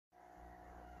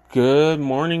Good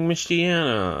morning,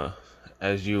 Michiana.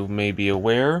 As you may be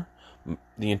aware,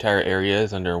 the entire area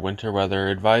is under winter weather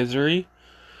advisory.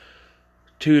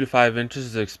 2 to 5 inches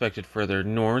is expected further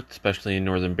north, especially in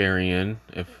northern Berrien,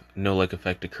 if no lake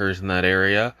effect occurs in that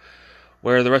area,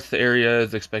 where the rest of the area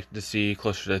is expected to see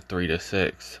closer to 3 to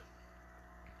 6.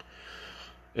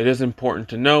 It is important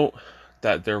to note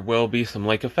that there will be some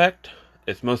lake effect.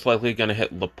 It's most likely going to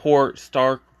hit LaPorte,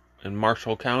 Stark, and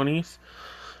Marshall counties.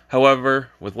 However,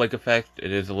 with lake effect,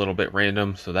 it is a little bit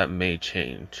random, so that may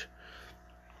change.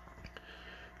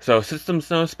 So, system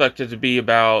snow expected to be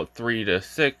about 3 to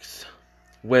 6,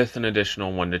 with an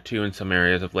additional 1 to 2 in some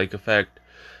areas of lake effect,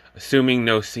 assuming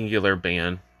no singular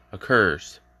ban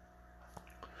occurs.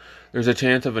 There's a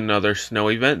chance of another snow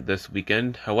event this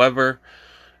weekend. However,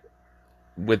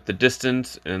 with the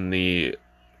distance and the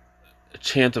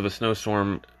chance of a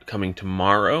snowstorm coming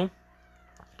tomorrow,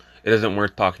 it isn't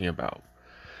worth talking about.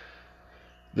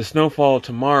 The snowfall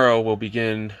tomorrow will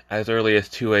begin as early as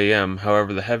 2 a.m.,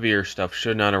 however the heavier stuff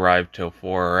should not arrive till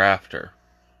 4 or after.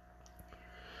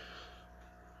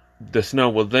 The snow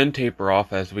will then taper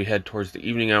off as we head towards the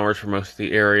evening hours for most of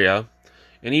the area,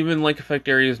 and even lake effect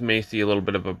areas may see a little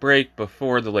bit of a break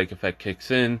before the lake effect kicks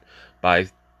in by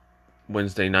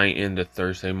Wednesday night into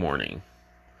Thursday morning.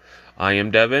 I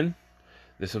am Devin.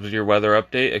 This was your weather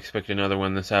update. Expect another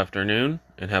one this afternoon,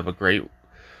 and have a great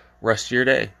rest of your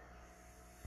day.